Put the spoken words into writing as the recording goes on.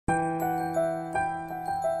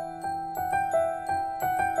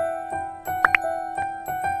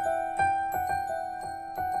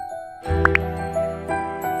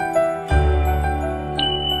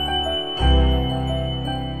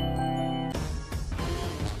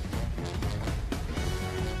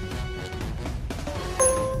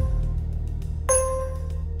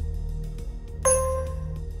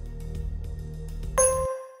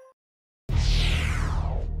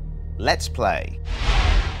Let's play.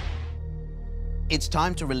 It's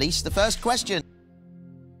time to release the first question.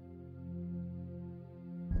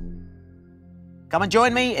 Come and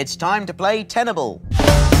join me, it's time to play Tenable.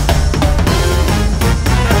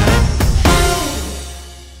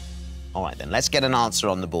 All right then, let's get an answer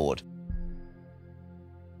on the board.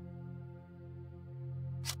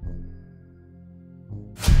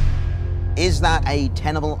 Is that a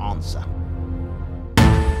tenable answer?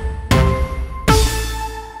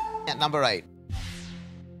 At number 8.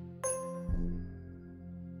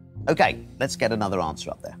 Okay, let's get another answer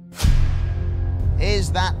up there.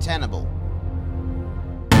 Is that tenable?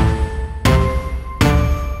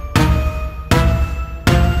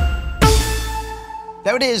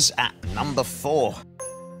 There it is at number 4.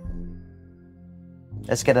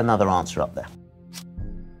 Let's get another answer up there.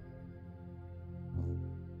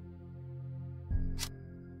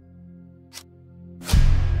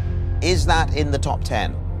 Is that in the top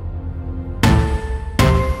 10?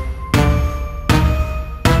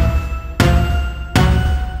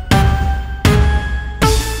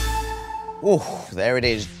 Oh, there it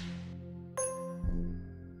is.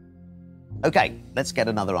 Okay, let's get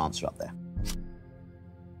another answer up there.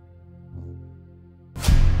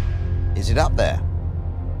 Is it up there?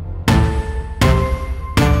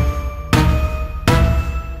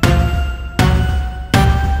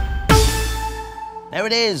 There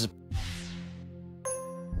it is.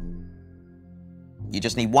 You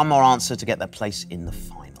just need one more answer to get that place in the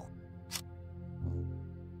final.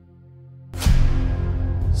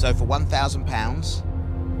 So for £1,000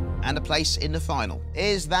 and a place in the final,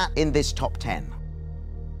 is that in this top 10?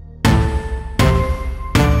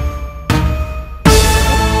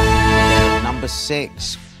 Number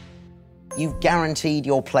 6. You've guaranteed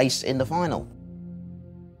your place in the final.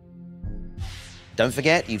 Don't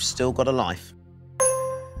forget, you've still got a life.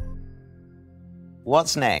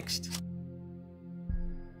 What's next?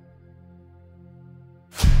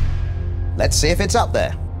 Let's see if it's up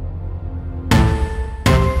there.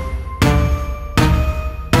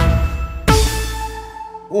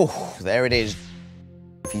 Oh, there it is.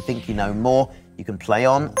 If you think you know more, you can play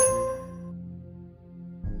on.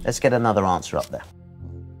 Let's get another answer up there.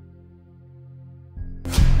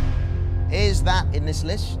 Is that in this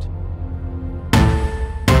list?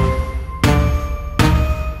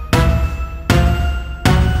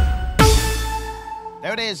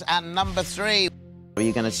 There it is at number 3. Are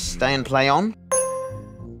you going to stay and play on?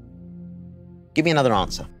 Give me another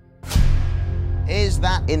answer. Is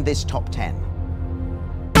that in this top 10?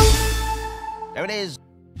 There it is. Do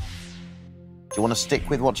you want to stick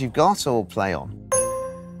with what you've got or play on?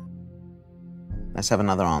 Let's have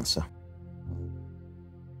another answer.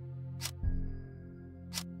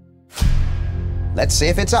 Let's see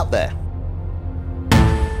if it's up there.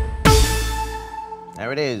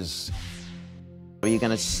 There it is. Are you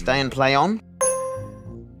going to stay and play on?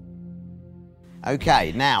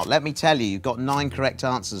 Okay, now, let me tell you, you've got 9 correct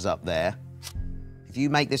answers up there. If you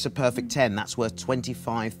make this a perfect 10, that's worth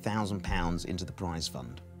 £25,000 into the prize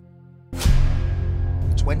fund.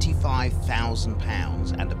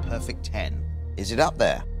 £25,000 and a perfect 10. Is it up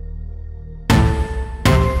there?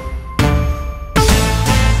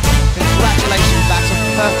 Congratulations, that's a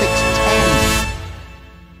perfect 10.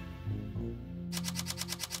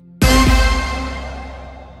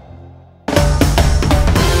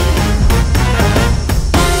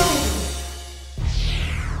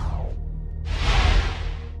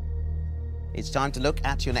 It's time to look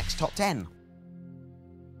at your next top 10.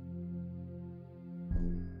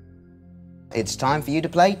 It's time for you to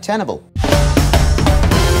play Tenable.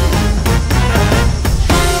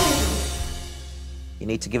 You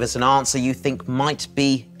need to give us an answer you think might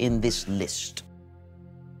be in this list.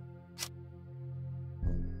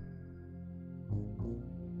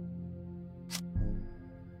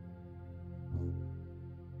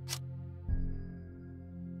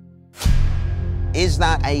 Is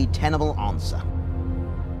that a tenable answer?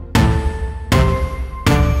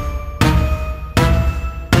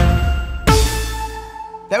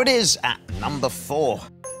 There it is at number 4.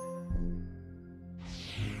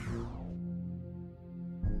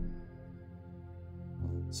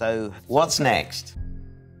 So, what's next?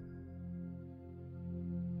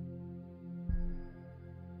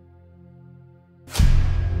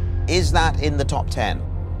 Is that in the top 10?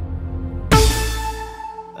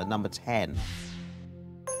 At number 10.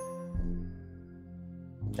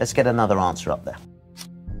 Let's get another answer up there.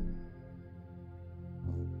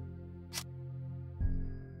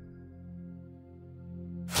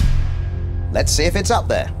 Let's see if it's up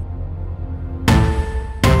there.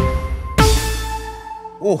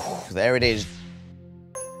 Oh, there it is.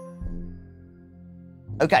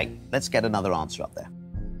 Okay, let's get another answer up there.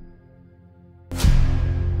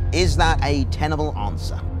 Is that a tenable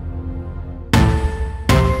answer?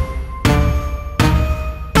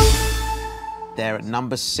 There at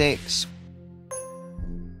number 6.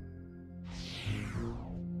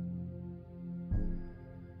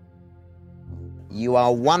 You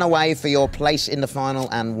are one away for your place in the final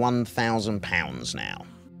and £1,000 now.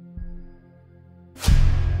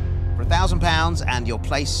 For £1,000 and your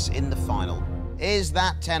place in the final. Is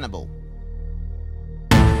that tenable?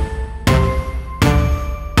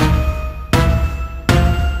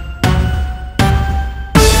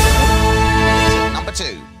 Number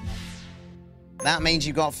 2. That means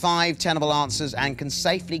you've got 5 tenable answers and can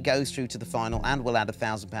safely go through to the final and will add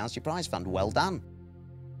 £1,000 to your prize fund. Well done.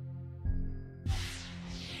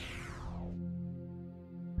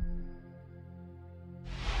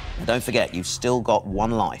 And don't forget, you've still got 1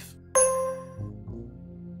 life.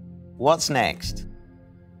 What's next?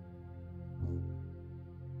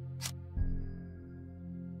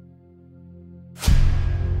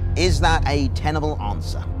 Is that a tenable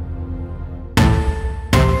answer?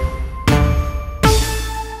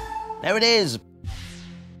 There it is.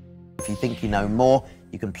 If you think you know more,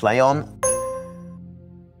 you can play on.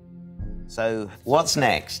 So, what's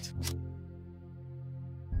next?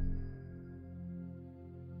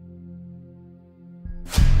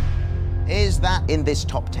 Is that in this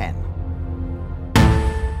top 10?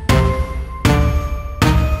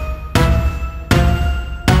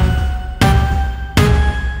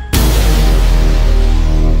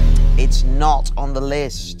 It's not on the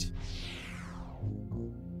list.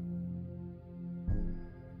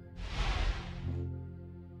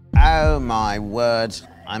 Oh my word,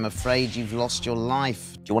 I'm afraid you've lost your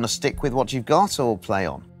life. Do you want to stick with what you've got or play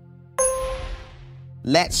on?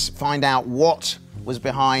 Let's find out what was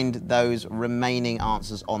behind those remaining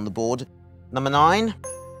answers on the board. Number 9,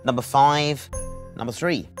 number 5, number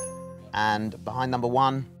 3. And behind number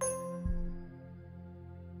 1,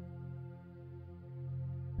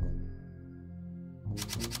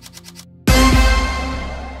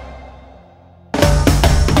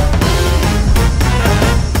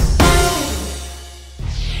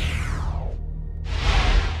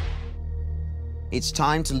 it's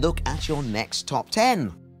time to look at your next top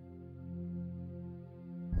 10.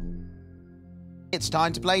 It's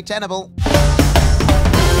time to play Tenable.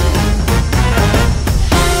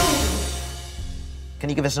 Can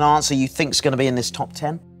you give us an answer you think's going to be in this top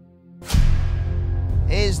 10?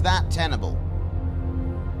 Is that Tenable?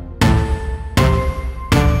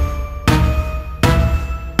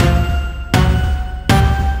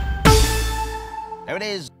 There it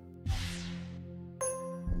is.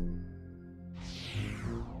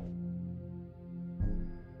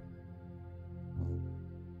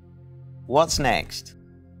 What's next?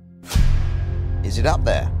 Is it up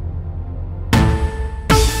there?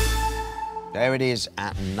 There it is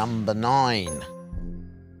at number 9.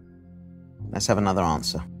 Let's have another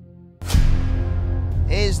answer.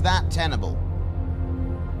 Is that Tenable?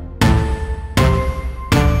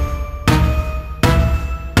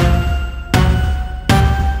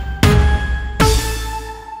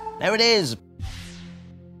 There it is.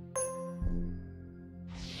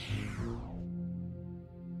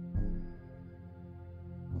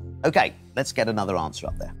 Okay, let's get another answer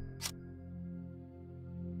up there.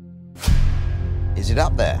 Is it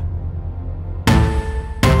up there?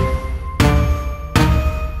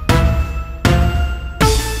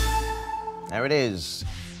 There it is.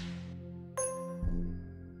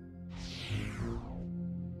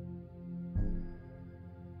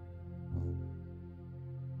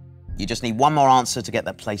 You just need one more answer to get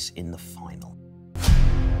that place in the final.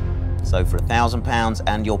 So for £1,000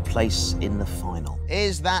 and your place in the final.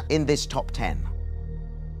 Is that in this top 10?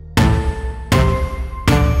 It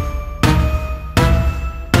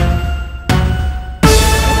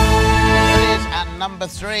is at number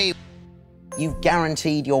 3. You've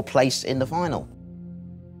guaranteed your place in the final.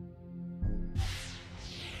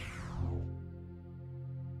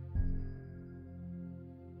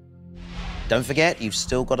 Don't forget, you've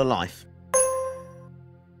still got a life.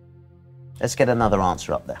 Let's get another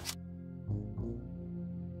answer up there.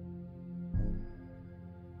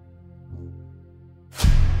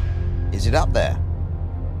 Is it up there?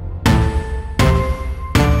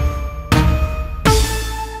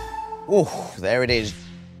 Oh, there it is.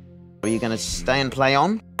 Are you going to stay and play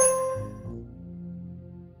on?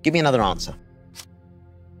 Give me another answer.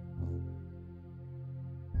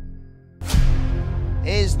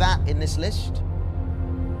 Is that in this list?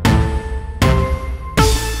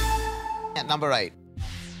 At number 8. Do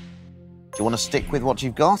you want to stick with what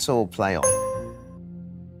you've got or play on?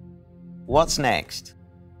 What's next?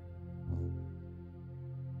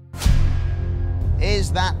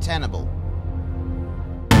 Is that Tenable?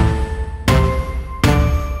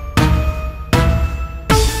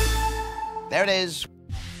 There it is.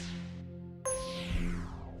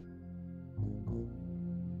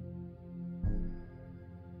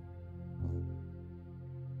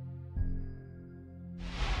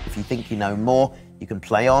 If you think you know more, you can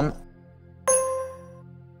play on.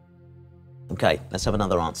 Okay, let's have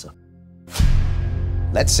another answer.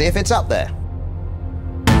 Let's see if it's up there.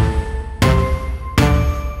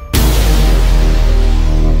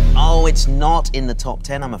 Oh, it's not in the top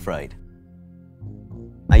 10, I'm afraid.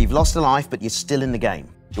 Now, you've lost a life, but you're still in the game.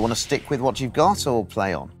 Do you want to stick with what you've got or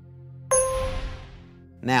play on?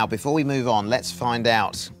 Now, before we move on, let's find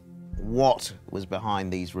out what was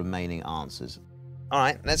behind these remaining answers. All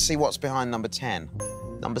right, let's see what's behind number 10.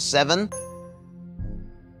 Number 7.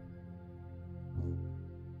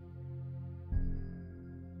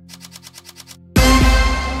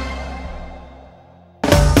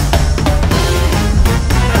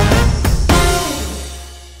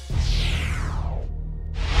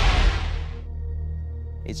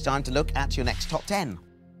 It's time to look at your next top 10.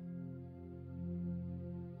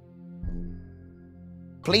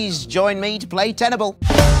 Please join me to play Tenable.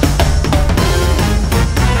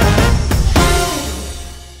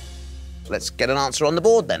 Let's get an answer on the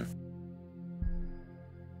board then.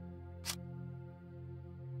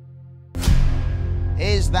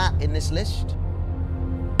 Is that in this list?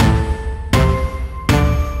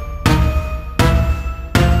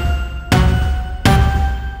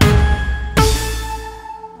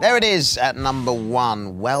 There it is at number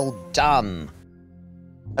 1. Well done.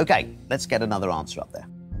 Okay, let's get another answer up there.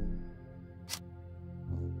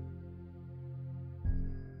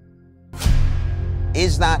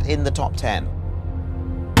 Is that in the top 10?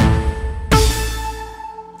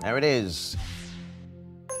 There it is.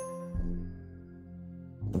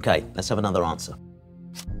 Okay, let's have another answer.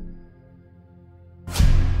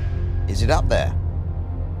 Is it up there?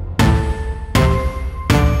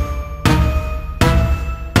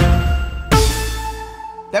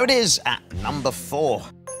 There it is at number 4.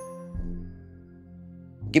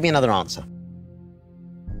 Give me another answer.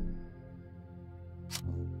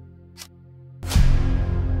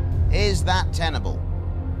 Is that Tenable?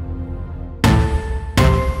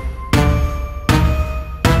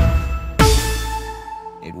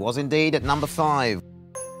 It was indeed at number 5.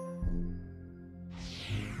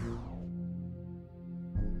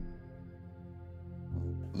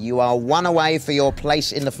 You are 1 away for your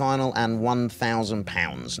place in the final and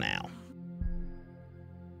 £1,000 now.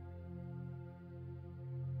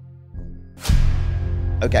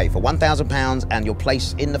 Okay, for £1,000 and your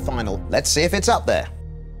place in the final, let's see if it's up there.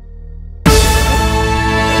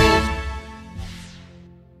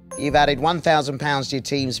 You've added £1,000 to your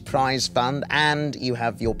team's prize fund and you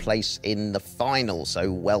have your place in the final,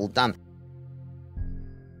 so well done.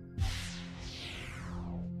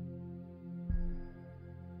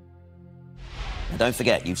 And don't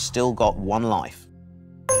forget, you've still got 1 life.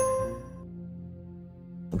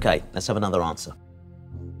 Okay, let's have another answer.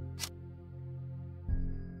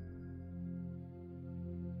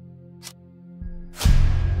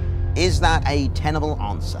 Is that a tenable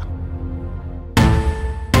answer?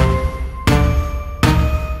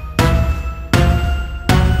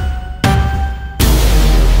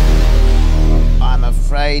 I'm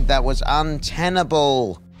afraid that was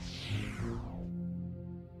untenable.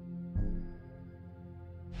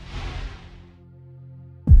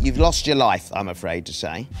 You've lost your life, I'm afraid to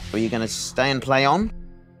say. Are you going to stay and play on?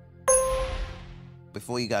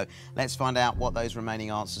 Before you go, let's find out what those remaining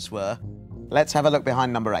answers were. Let's have a look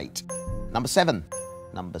behind number 8. Number 7,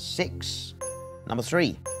 number 6, number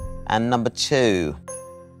 3, and number 2.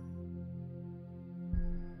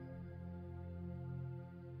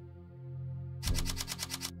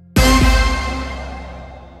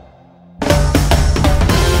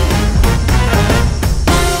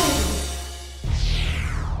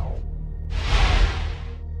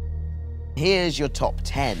 Here's your top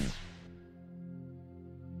 10.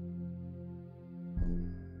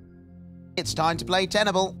 It's time to play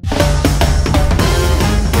Tenable.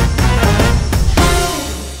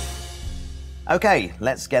 Okay,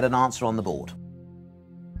 let's get an answer on the board.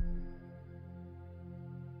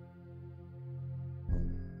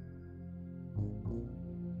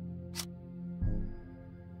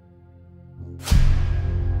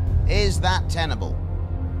 Is that tenable?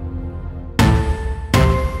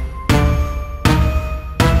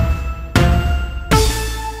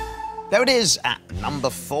 There it is at number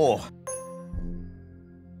 4.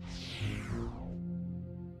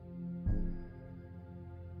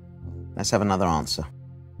 Let's have another answer.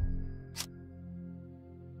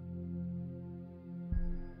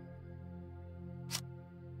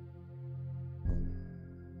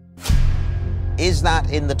 Is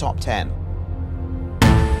that in the top 10?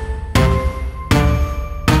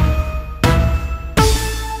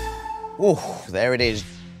 Oh, there it is.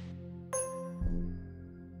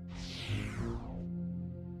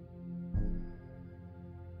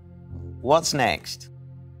 What's next?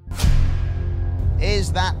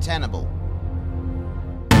 Is that Tenable?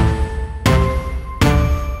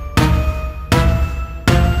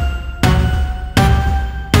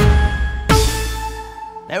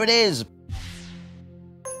 There it is.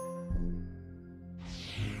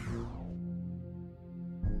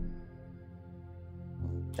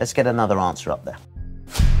 Let's get another answer up there.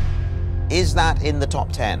 Is that in the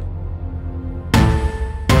top 10?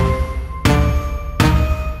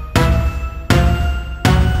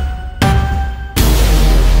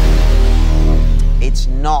 It's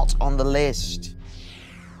not on the list.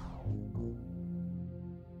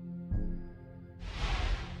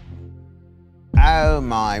 Oh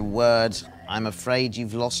my word, I'm afraid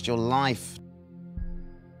you've lost your life.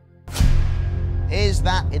 Is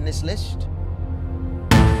that in this list?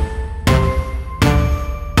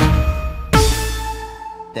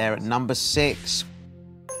 They're at number 6.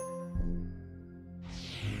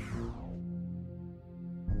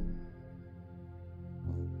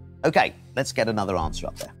 Okay, let's get another answer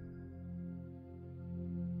up there.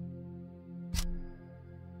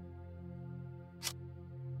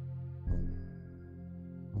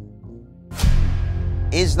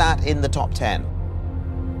 Is that in the top 10?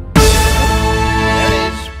 There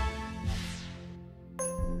it is.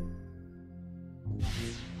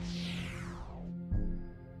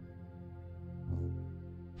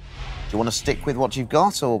 Do you want to stick with what you've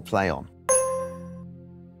got or play on?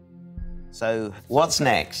 So, what's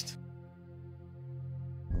next?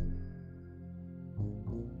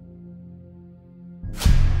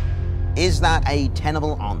 Is that a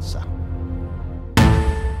tenable answer?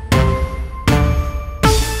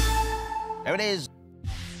 There it is.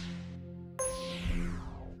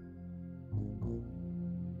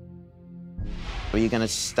 Are you going to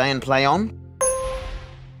stay and play on?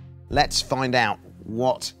 Let's find out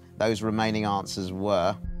what those remaining answers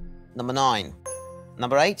were. Number 9,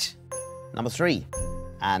 number 8, number 3,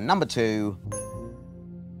 and number 2.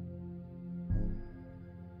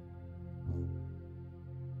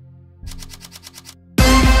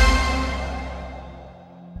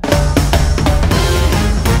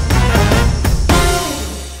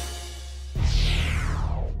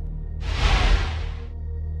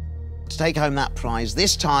 To take home that prize,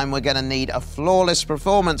 this time we're going to need a flawless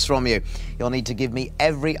performance from you. You'll need to give me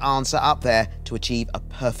every answer up there to achieve a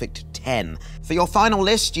perfect 10. For your final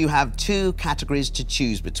list, you have 2 categories to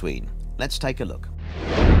choose between. Let's take a look.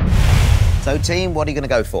 So team, what are you going to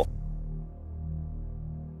go for?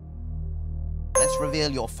 Let's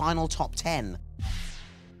reveal your final top 10.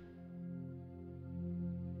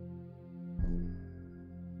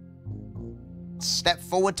 Step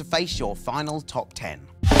forward to face your final top 10.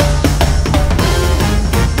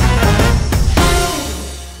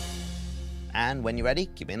 And when you're ready,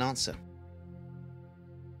 give me an answer.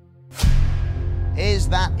 Is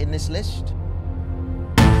that in this list?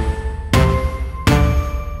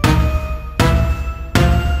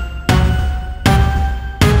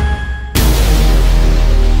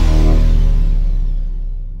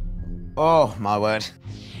 Oh, my word.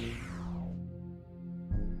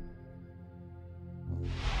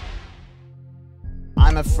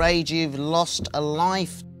 I'm afraid you've lost a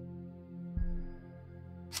life.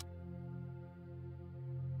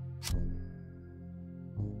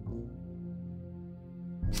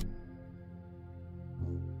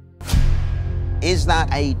 Is that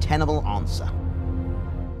a tenable answer?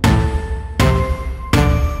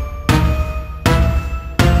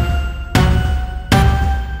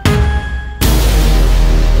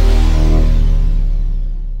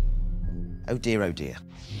 Oh dear, oh dear.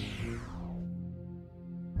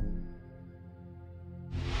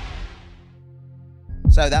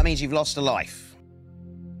 So that means you've lost a life.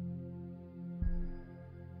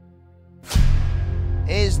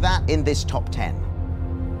 Is that in this top 10?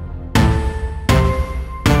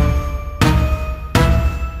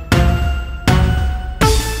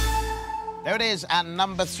 There it is at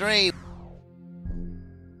number 3.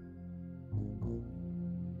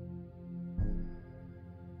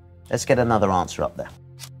 Let's get another answer up there.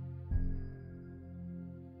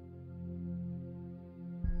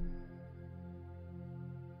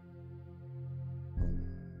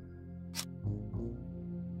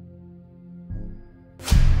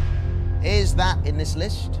 Is that in this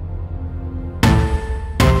list?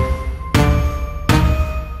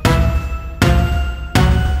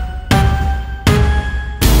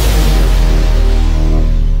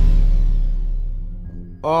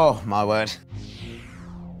 Oh, my word.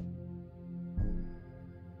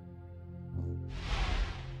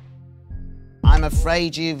 I'm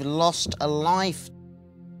afraid you've lost a life.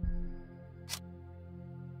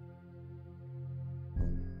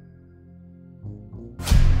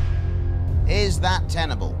 Is that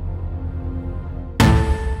tenable?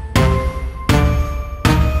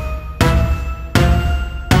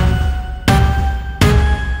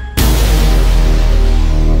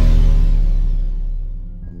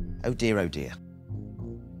 Oh dear, oh dear.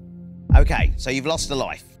 Okay, so you've lost a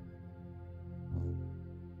life.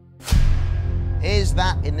 Is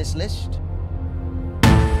that in this list?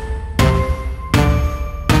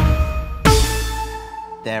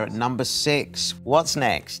 They're at number 6. What's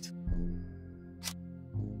next?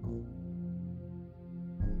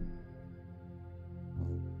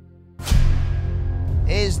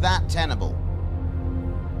 Is that tenable?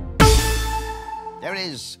 There it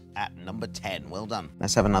is, at number 10. Well done.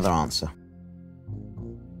 Let's have another answer.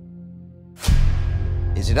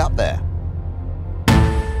 Is it up there?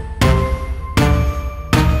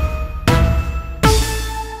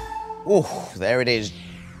 Oh, there it is.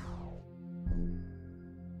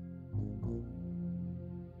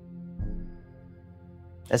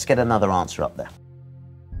 Let's get another answer up there.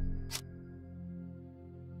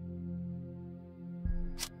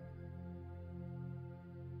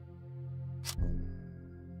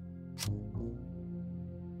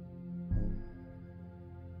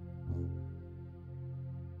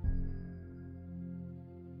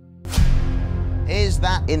 Is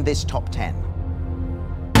that in this top 10?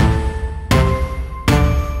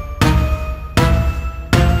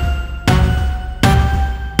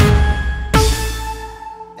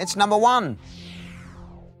 It's number 1.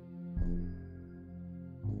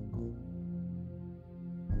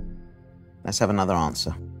 Let's have another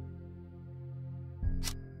answer.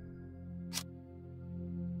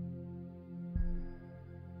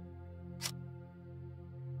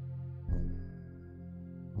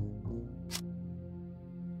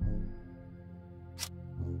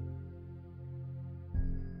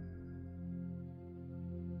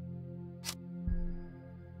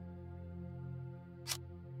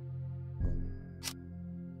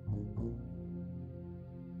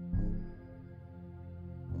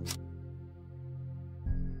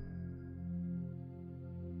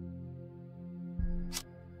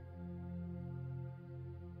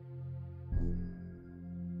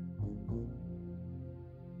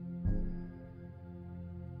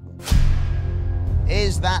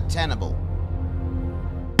 Is that tenable?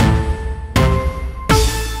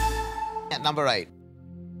 At number 8.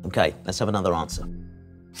 Okay, let's have another answer.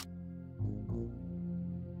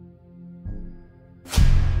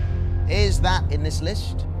 Is that in this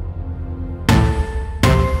list?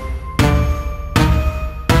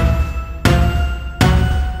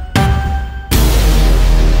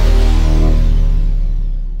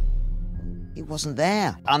 It wasn't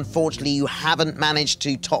there. Unfortunately, you haven't managed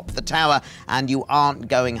to top the tower and you aren't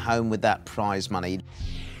going home with that prize money.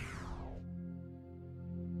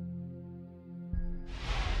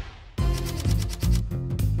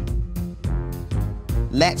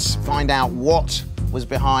 Let's find out what was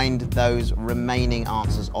behind those remaining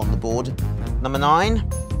answers on the board. Number 9,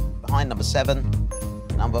 behind number 7,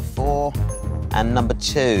 number 4, and number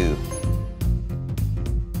 2.